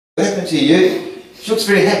happened to you? She looks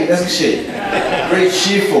very happy, doesn't she? Very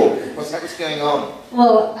cheerful. What's going on?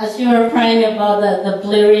 Well, as you were praying about the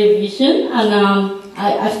blurry vision, and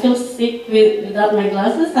I feel sick without my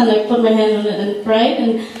glasses, and I put my hand on it and prayed,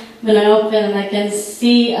 and when I open and I can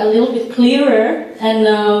see a little bit clearer, and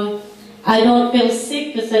I don't feel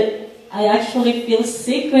sick because I actually feel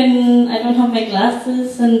sick when I don't have my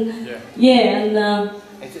glasses, and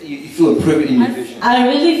you feel improvement in your vision. I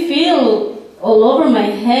really feel all over my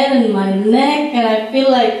head and my neck, and I feel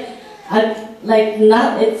like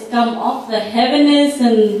it's come off the heaviness,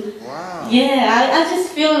 and I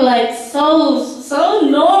just feel like so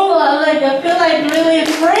normal. I feel like really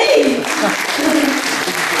free.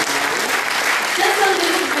 Just a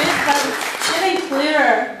little bit, but it's getting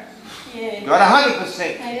clearer. Yeah. Not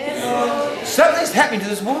 100%. Something's happening to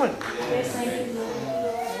this woman.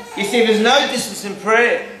 You see, there's no distance in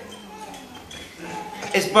prayer.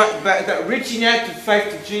 It's but reaching out to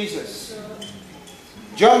faith to Jesus.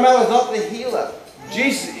 John Mellor's not the healer.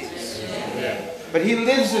 Jesus is. But he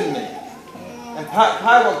lives in me. And part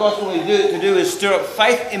of what God's willing to do is stir up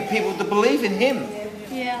faith in people to believe in him.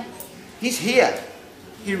 Yeah. He's here.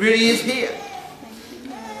 He really is here.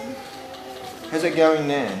 How's it going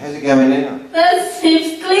now? How's it going now? That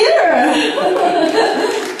seems clearer.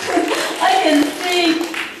 I can see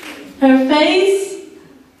her face.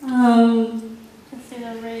 Let's see, I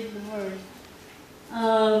read the word.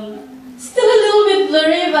 Still a little bit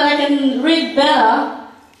blurry, but I can read better.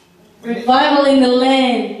 Revival in the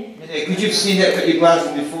land. Could you have seen that with your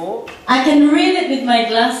glasses before? I can read it with my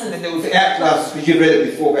glasses. And without glasses, because you read it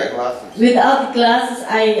before without glasses? Without glasses,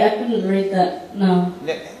 I couldn't read that, no.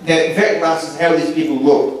 Now, without glasses, how do these people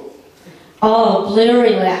look? Oh,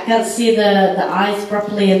 blurry, like I can't see the eyes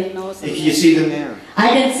properly and the nose. Can you see them now? I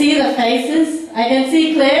can see the faces. I can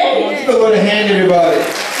see clear. Let's give a hand, everybody.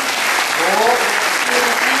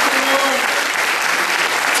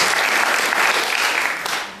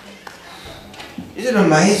 Isn't it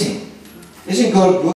amazing? Isn't God good?